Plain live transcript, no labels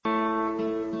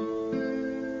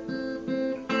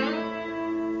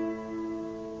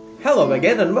Hello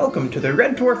again, and welcome to the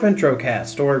Red Dwarf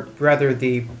Introcast, or rather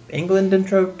the England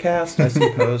Introcast, I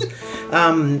suppose,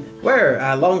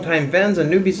 where longtime fans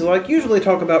and newbies alike usually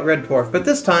talk about Red Dwarf, but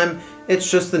this time it's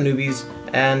just the newbies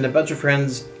and a bunch of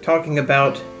friends talking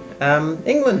about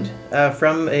England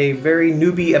from a very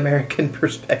newbie American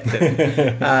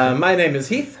perspective. My name is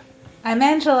Heath. I'm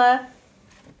Angela.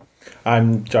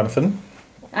 I'm Jonathan.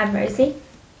 I'm Rosie.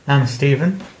 I'm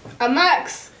Stephen. I'm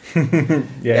Max.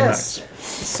 Yes. Max.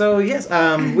 So, yes,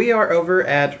 we are over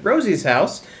at Rosie's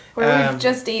house. Where we've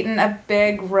just eaten a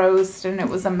big roast and it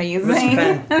was amazing.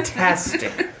 It was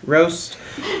fantastic roast.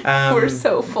 We're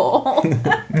so full.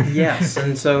 Yes,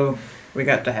 and so we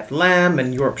got to have lamb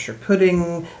and Yorkshire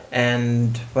pudding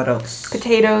and what else?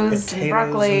 Potatoes and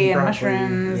broccoli and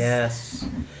mushrooms. Yes,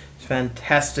 it's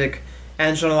fantastic.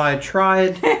 Angela and I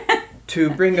tried to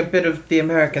bring a bit of the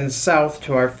American South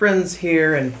to our friends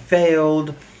here and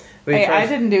failed. I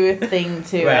didn't do a thing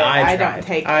to Well, it. I don't tried.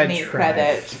 take I any tried.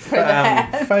 credit for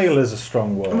that. Fail is a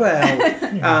strong word.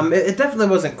 Well, it definitely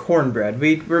wasn't cornbread.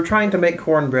 We were trying to make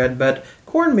cornbread, but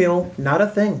cornmeal, not a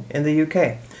thing in the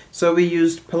UK. So we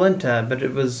used polenta, but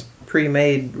it was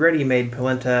pre-made, ready-made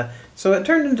polenta. So it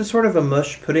turned into sort of a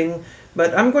mush pudding,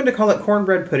 but I'm going to call it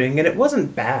cornbread pudding, and it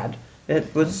wasn't bad.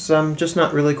 It was just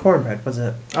not really cornbread, was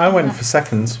it? I went for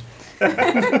seconds. It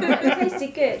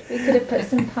tasted good. We could have put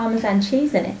some Parmesan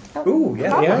cheese in it. Oh. Ooh, yeah,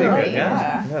 Probably, that'd be good,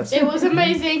 yeah. Yes. It was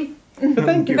amazing.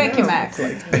 Thank you. Thank you, Max.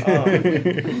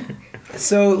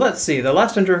 So let's see. The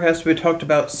last intercast we talked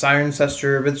about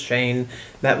Cirencester with Shane.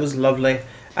 That was lovely.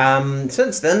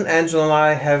 Since then, Angela and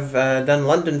I have done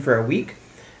London for a week,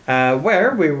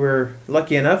 where we were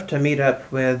lucky enough to meet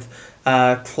up with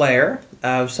Claire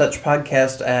of such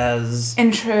podcasts as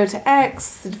Intro to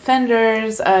X, The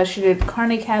Defenders. She did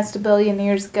Carnicast a billion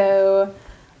years ago.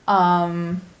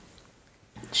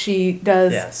 She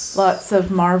does lots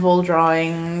of Marvel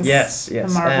drawings. Yes. The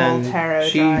Marvel and tarot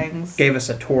she drawings. gave us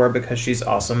a tour because she's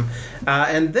awesome.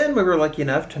 And then we were lucky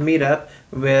enough to meet up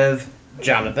with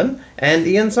Jonathan and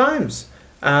Ian Symes.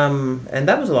 And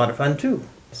that was a lot of fun too.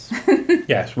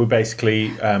 Yes, we basically,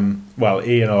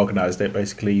 Ian organised it,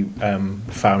 basically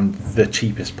found the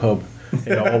cheapest pub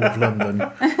in all of London,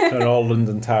 in all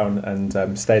London town,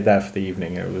 and stayed there for the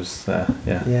evening. It was,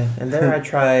 Yeah, and there I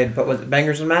tried, what was it,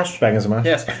 Bangers and Mash? Bangers and mash.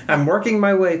 Yes, I'm working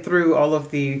my way through all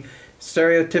of the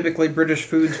stereotypically British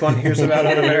foods one hears about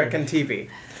on American TV.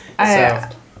 I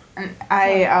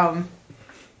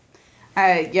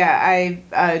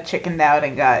chickened out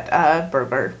and got a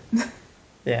burger.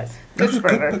 Yes. Good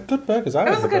burger. Good burgers. It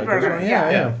was a good burger,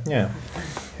 Yeah.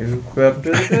 Who cooked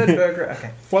the good burger?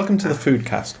 Okay. Welcome to the food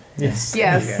cast. Yes.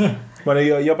 Yes. Well,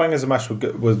 your bangers and mash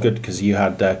was good because you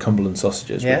had Cumberland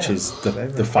sausages, Yeah, which is they were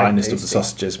the quite finest of the tasty.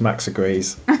 sausages. Max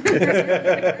agrees.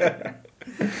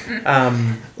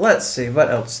 Let's see, what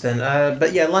else then?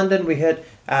 But yeah, London, we did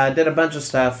a bunch of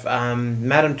stuff.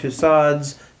 Madame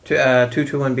Tussauds,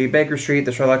 221B Baker Street,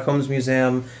 the Sherlock Holmes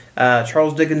Museum,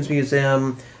 Charles Dickens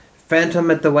Museum,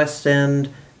 Phantom at the West End,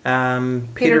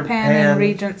 Peter Pan in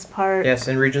Regent's Park. Yes,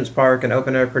 in Regent's Park, an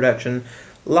open-air production.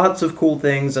 Lots of cool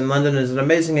things, and London is an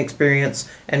amazing experience,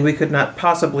 and we could not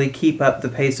possibly keep up the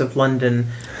pace of London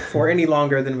for any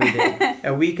longer than we did.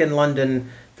 A week in London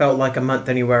felt like a month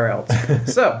anywhere else.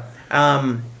 So,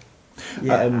 yeah.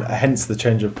 And hence the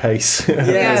change of pace.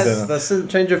 Yes, the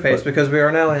change of pace, because we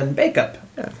are now in Bacup,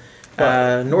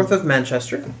 north of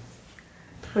Manchester.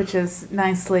 Which is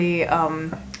nicely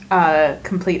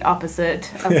complete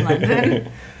opposite of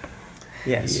London.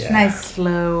 Yes. Yeah. Nice,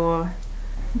 slow.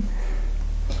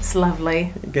 It's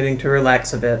lovely. Getting to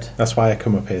relax a bit. That's why I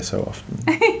come up here so often.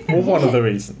 Well, one of the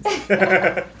reasons.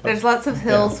 There's lots of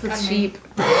hills with sheep.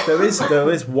 There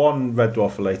is one Red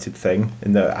Dwarf related thing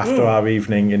in that after our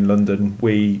evening in London,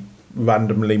 we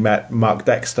randomly met Mark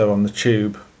Dexter on the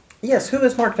tube. Yes, who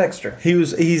is Mark Dexter?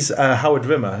 He's Howard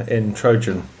Rimmer in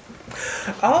Trojan.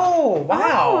 Oh,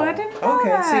 wow. Oh, I didn't know Okay,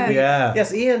 that. see, Yeah.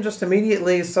 yes, Ian just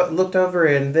immediately looked over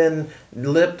and then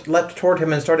leapt toward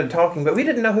him and started talking, but we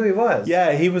didn't know who he was.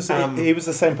 Yeah, he was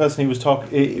the same person. He was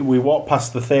talking. We walked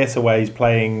past the theatre where he's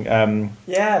playing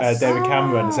Yes. David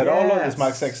Cameron and said, "Oh look,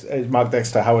 Yes. it's Mark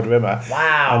Dexter, Howard Rimmer."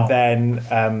 Wow. And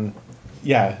then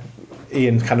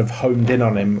Ian kind of homed in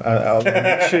on him on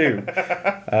the tube.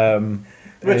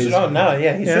 Which, oh no,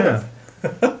 yeah, he should have.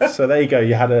 So there you go.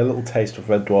 You had a little taste of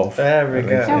Red Dwarf. There we at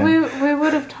go. least, Yeah, we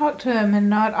would have talked to him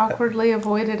and not awkwardly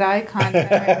avoided eye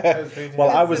contact. Well,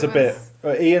 I was It a bit.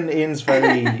 Ian's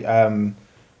very very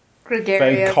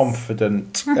Gregarious.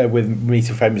 confident with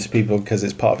meeting famous people because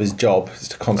it's part of his job is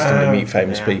to constantly meet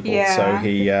famous people. Yeah. So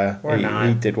he Or not.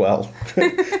 he did well.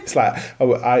 It's like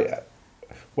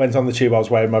went on the tube. I was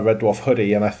wearing my Red Dwarf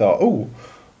hoodie, and I thought, oh,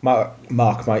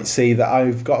 Mark might see that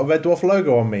I've got a Red Dwarf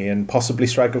logo on me and possibly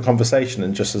strike a conversation.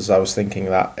 And just as I was thinking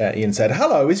that, Ian said,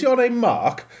 "Hello, is your name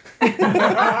Mark?"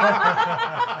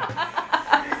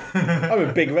 I'm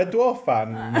a big Red Dwarf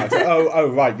fan. Like, oh,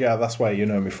 right, yeah, that's where you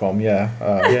know me from. Yeah,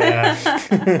 Yeah.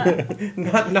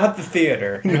 not the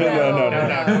theater.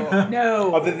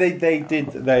 No. Oh, they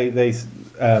did.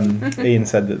 Ian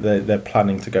said that they're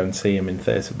planning to go and see him in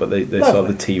theatre, but they saw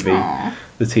the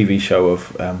TV show of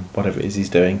whatever it is he's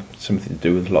doing, something to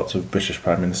do with lots of British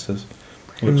prime ministers.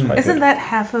 Looks quite Isn't good. that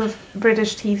half of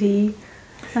British TV?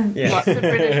 Yeah. Lots of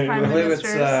British prime I believe it's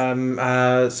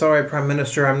ministers. sorry, Prime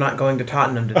Minister, I'm not going to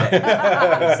Tottenham today.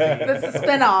 That's a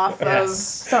spin-off of Yes.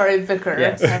 Sorry, Vicar.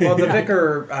 Yes. Well, the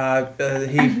vicar,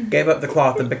 he gave up the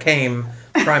cloth and became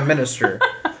Prime Minister.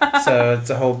 So it's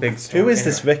a whole big story. Who is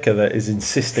this vicar that is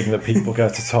insisting that people go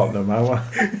to Tottenham?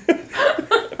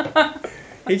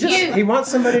 He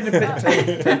wants somebody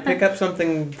to pick up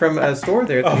something from a store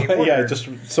there that he ordered. Yeah, just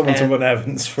someone to run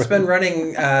errands for. It's been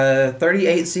running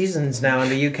 38 seasons now in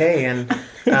the UK, and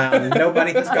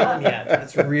nobody has gone yet.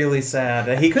 It's really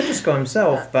sad. He could just go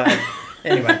himself, but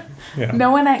anyway. Yeah.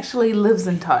 No one actually lives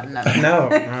in Tottenham. No,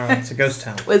 it's a ghost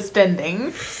town. With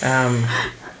spending.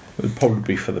 It would probably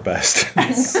be for the best.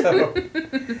 So,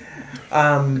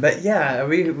 but yeah,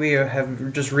 we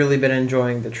have just really been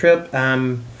enjoying the trip.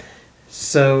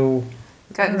 So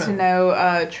Gotten to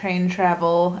know train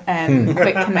travel and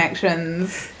quick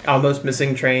connections. almost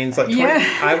missing trains. Like Yeah.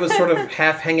 I was sort of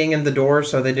half hanging in the door,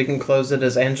 so they didn't close it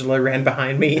as Angela ran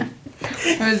behind me.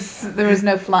 There was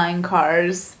no flying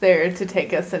cars there to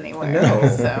take us anywhere. No.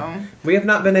 So We have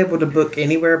not been able to book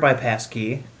anywhere by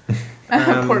passkey.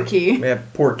 Portkey. Yeah,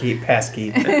 Portkey,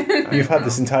 passkey. You've had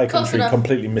this entire country enough.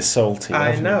 completely missold to you. I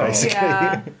haven't you, know. basically?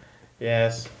 Yeah.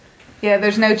 Yes. Yeah,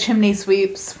 there's no chimney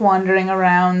sweeps wandering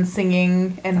around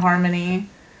singing in harmony.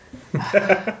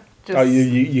 Just, Oh,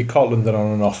 you caught London on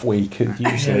an off week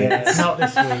usually. Yeah, not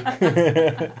this week.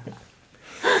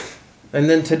 And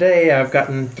then today I've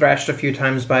gotten thrashed a few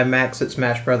times by Max at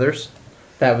Smash Brothers.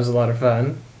 That was a lot of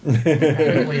fun. I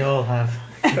think we all have.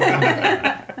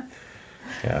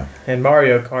 Yeah. And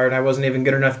Mario Kart, I wasn't even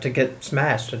good enough to get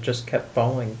smashed. I just kept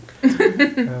falling.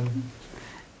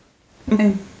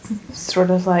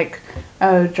 sort of like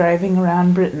driving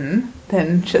around Britain,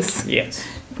 then just Yes.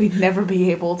 we'd never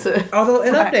be able to. Although,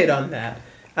 an Right. update on that.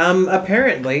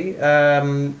 Apparently,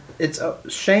 it's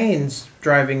Shane's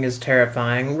driving is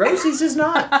terrifying. Rosie's is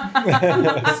not.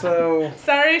 So,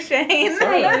 Sorry, Shane.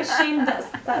 Hey, I assume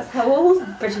that's how all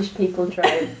British people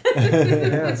drive,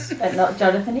 yes. but not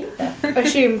Jonathan either.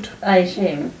 Assumed. I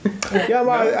assume. Yeah,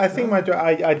 well, I think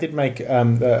I did make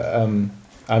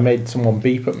I made someone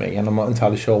beep at me, and I'm not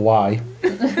entirely sure why.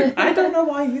 I don't know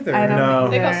why either. I don't No. either.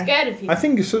 They got scared of you. I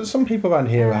think some people around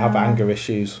here have anger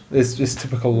issues. It's just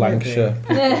typical Lancashire.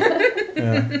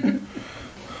 Yeah.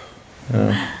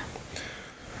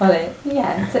 Well,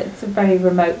 it's a very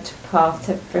remote part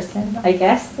of Britain, I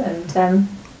guess, and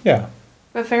Yeah.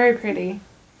 But very pretty.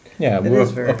 Yeah, It we're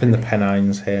is very up in the pretty.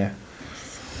 Pennines here.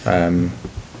 A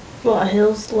lot of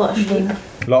hills, a lot of sheep.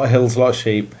 A lot of hills, a lot of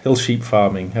sheep. Hill sheep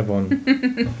farming.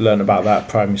 Everyone learned about that at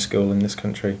primary school in this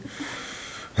country.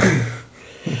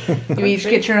 You each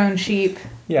get your own sheep.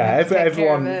 Yeah, You have to take care of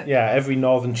everyone. it. Yeah, every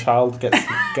northern child gets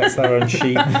their own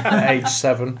sheep at age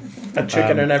 7. A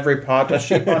chicken in every pot, a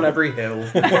sheep on every hill.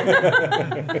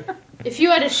 If you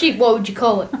had a sheep, what would you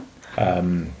call it?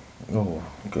 Oh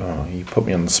God, you put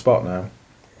me on the spot now.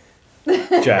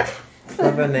 Jeff. One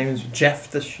of the names Jeff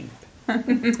the sheep.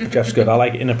 Jeff's good. I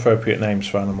like inappropriate names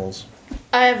for animals.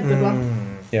 I have a good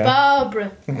one. Yeah.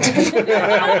 Barbara.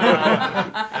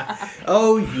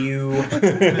 Oh, you.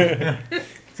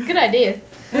 It's a good idea.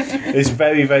 It's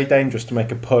very, very dangerous to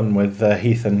make a pun with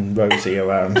Heath and Rosie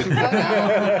around.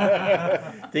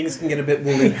 Things can get a bit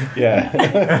woolly. Yeah.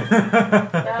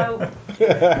 no,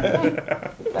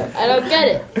 I don't get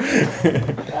it.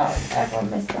 well, everyone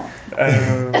missed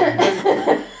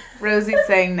that. Rosie's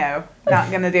saying no,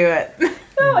 not gonna do it.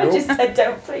 No, I just said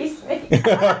don't please me. I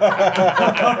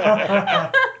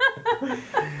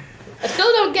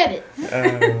still don't get it.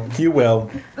 You will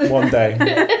one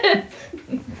day.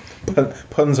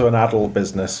 Puns are an adult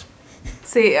business.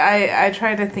 See, I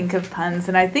try to think of puns,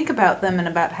 and I think about them in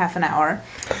about half an hour.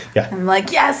 Yeah. I'm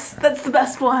like, yes, that's the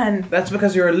best one. That's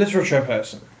because you're a literature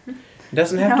person. It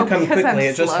doesn't have No, to come because I'm quickly.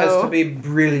 It just has slow. to be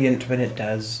brilliant when it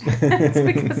does. It's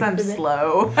because I'm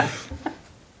slow.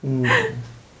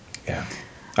 Yeah.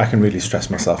 I can really stress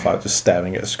myself out just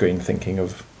staring at a screen thinking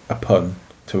of a pun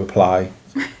to reply,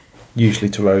 usually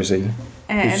to Rosie, who's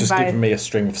And just by given me a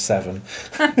string of 7.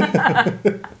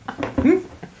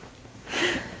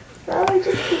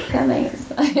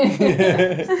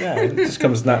 Yeah, it just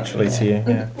comes naturally to you.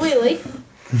 Yeah. Really?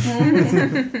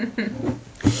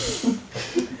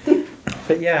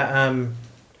 But yeah,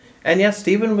 and yeah,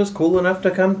 Stephen was cool enough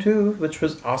to come too, which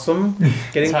was awesome.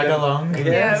 Getting Tag to, along.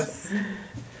 Yes.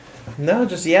 No,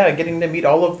 just getting to meet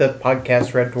all of the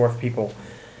podcast Red Dwarf people.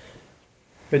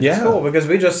 Which is Yeah. cool because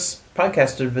we just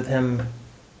podcasted with him.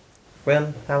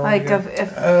 When? How long Like ago?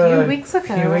 a few weeks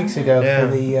ago. A few weeks ago Yeah. for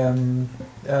the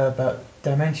about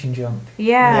Dimension Jump.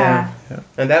 Yeah.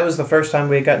 And that was the first time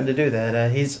we had gotten to do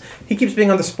that. He keeps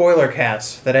being on the spoiler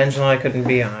cast that Angela and I couldn't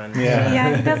be on. Yeah.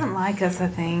 Yeah, he doesn't like us, I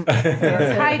think. He's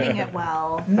hiding it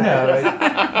well.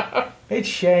 No, it's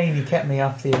Shane. He kept me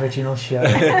off the original show.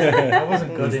 I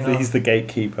wasn't good enough. He's the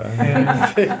gatekeeper.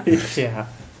 Yeah.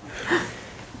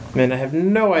 Man, I have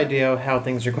no idea how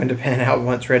things are going to pan out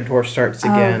once Red Dwarf starts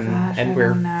again, Oh gosh, and I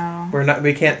don't know.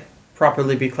 we can't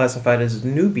properly be classified as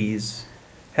newbies,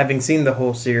 having seen the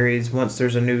whole series. Once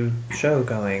there's a new show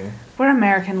going, We're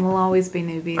American. We'll always be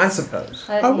newbies. I suppose.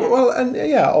 Oh, Yeah. well, and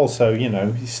yeah, also,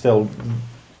 he's still,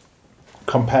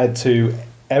 compared to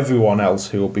everyone else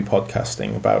who will be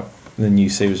podcasting about the new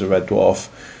series of Red Dwarf,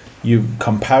 you've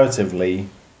comparatively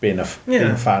been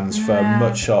fans for a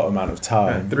much short amount of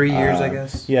time. 3 years, I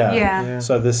guess. Yeah. Yeah.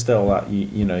 So there's still that,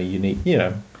 unique,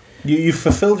 you've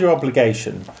fulfilled your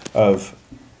obligation of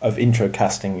intro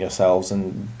casting yourselves,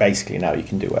 and basically now you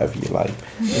can do whatever you like.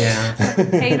 Yeah.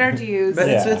 Paid our dues. But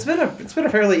Yeah. it's been a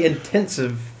fairly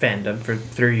intensive fandom for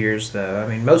 3 years, though. I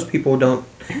mean, most people don't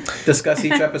discuss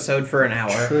each episode for an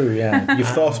hour. True, yeah. You've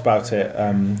thought about it,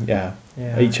 Yeah.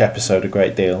 each episode a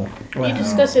great deal. You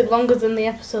discuss it longer than the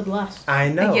episode lasts. I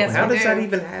know. Yes, How we does do. that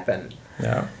even happen?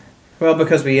 Yeah. Well,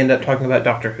 because we end up talking about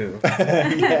Doctor Who.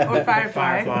 Or Firefly.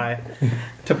 Firefly.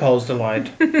 To Paul's delight.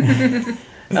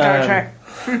 Star Trek.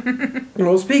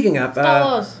 Well, speaking of... Star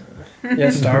Wars.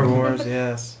 Yes, Star Wars,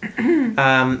 yes.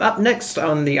 Up next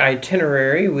on the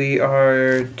itinerary, we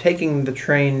are taking the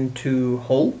train to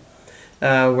Hull,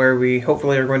 where we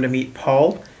hopefully are going to meet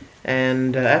Paul.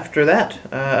 And after that,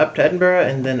 up to Edinburgh,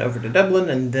 and then over to Dublin,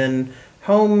 and then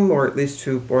home, or at least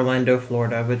to Orlando,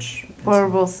 Florida, Where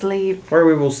we'll sleep. where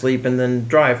we will sleep, and then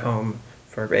drive home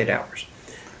for 8 hours.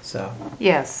 So,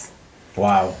 Yes.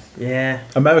 Wow. yeah.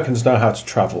 Americans know how to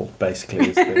travel, basically.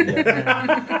 Is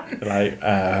the,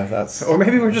 that's. Or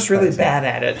maybe we're just really bad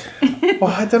at it.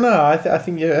 Well, I don't know. I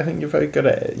think you're very good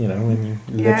at it. When you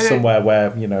live Yeah, somewhere where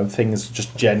things are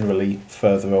just generally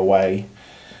further away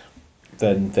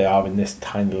than they are in this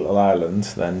tiny little island,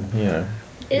 then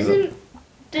Isn't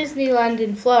Disneyland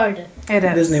in Florida? It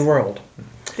is. Disney World.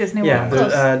 Disney Yeah,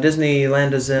 World.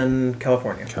 Disneyland is in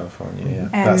California. California. Yeah,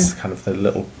 And- that's kind of the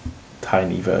little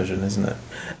tiny version, isn't it?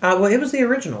 Well, it was the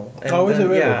original. And Oh, is it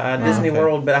really? Yeah, Disney okay.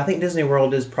 World, but I think Disney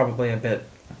World is probably a bit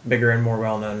bigger and more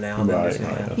well known now than Right,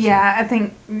 Disneyland. right. Yeah, I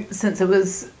think since it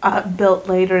was built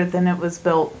later, then it was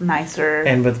built nicer.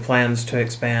 And with plans to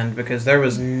expand because there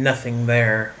was nothing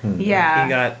there. Yeah. He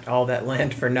got all that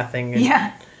land for nothing. And,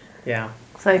 Yeah. Yeah.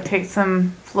 So I take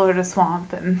some Florida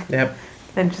swamp and Yep.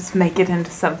 then just make it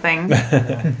into something.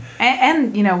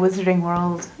 and Wizarding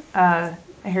World,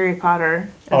 Harry Potter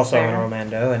is Also in there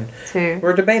Orlando, and too.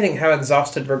 we're debating how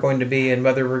exhausted we're going to be and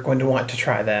whether we're going to want to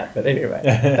try that. But anyway,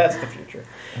 that's the future.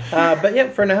 But yeah,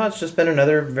 for now, it's just been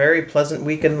another very pleasant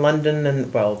week in London,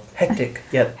 and well, hectic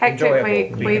yet Hectic enjoyable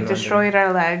week. week We in destroyed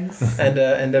our legs.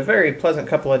 London. And a very pleasant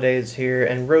couple of days here.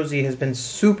 And Rosie has been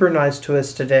super nice to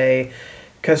us today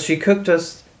because she cooked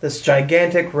us this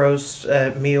gigantic roast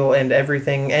meal and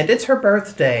everything, and it's her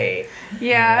birthday.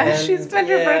 Yeah, And she spent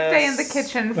her birthday in the yes.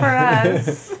 kitchen for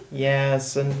us.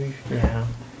 Yes, and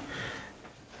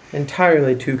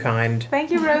entirely too kind.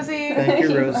 Thank you, Rosie. Thank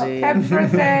you, Rosie. Happy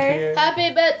birthday.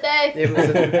 Happy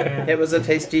birthday! It was a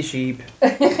tasty sheep.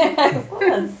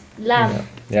 Lamb.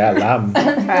 Yeah, lamb.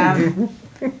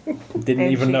 Didn't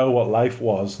And even she- know what life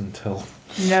was until.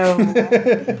 No.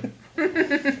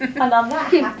 And on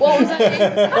that happy What was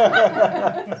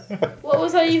that? What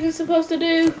was I even supposed to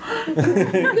do?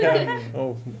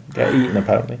 Oh, get eaten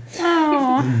apparently.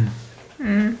 Oh.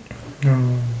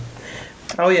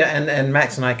 Oh yeah, and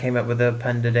Max and I came up with a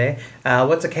pun today.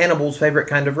 What's a cannibal's favorite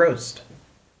kind of roast?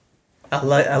 A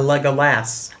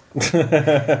Legolas.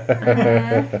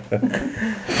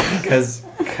 Because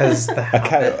the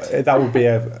Hobbit. That would be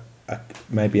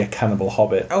maybe a cannibal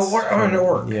hobbit. Oh, or an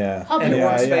orc. Yeah. Hobbit. An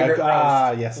Yeah, orc's favorite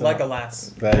roast. yes.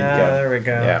 Legolas. There you go. There we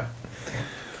go. Yeah.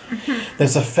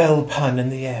 There's a fell pun in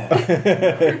the air.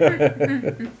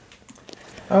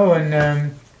 Oh,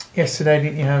 and Yesterday,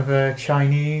 didn't you have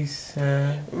Chinese?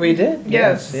 We did.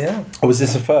 Yes. Yeah. Or was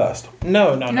this a first?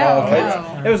 No, not No, all.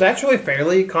 no. It was actually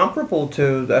fairly comparable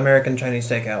to the American Chinese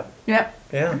takeout. Yep.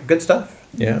 Yeah, good stuff.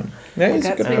 Yeah. Yeah, I it's a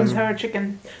got good sweet and one. sour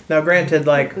chicken. Now, granted,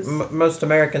 like Was- most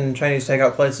American Chinese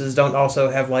takeout places don't also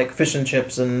have like fish and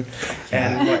chips and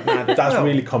whatnot. That's No.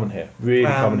 really common here. Really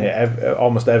common here.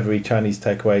 Almost every Chinese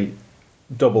takeaway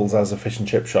doubles as a fish and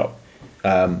chip shop.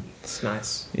 It's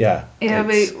nice. Yeah. Yeah,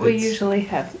 it's- we it's- usually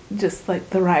have just like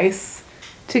the rice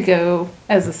to go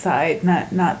as a side,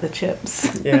 not the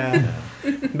chips. Yeah,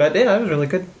 but yeah, it was really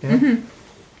good. Yeah.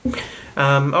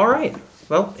 All right.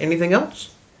 Well, anything else?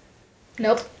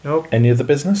 Nope. Nope. Any other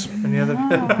business? Any other?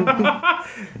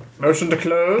 Motion to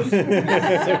close.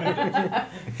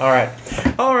 All right.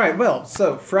 All right. Well,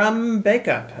 so from Bake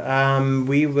Up,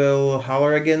 we will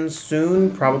holler again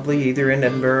soon, probably either in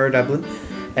Edinburgh or Dublin.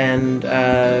 And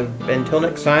until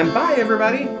next time, bye,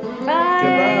 everybody. Bye.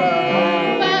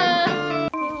 Goodbye.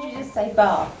 Bye. Did you just say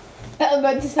bar? I'm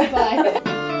about to say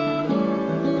bye.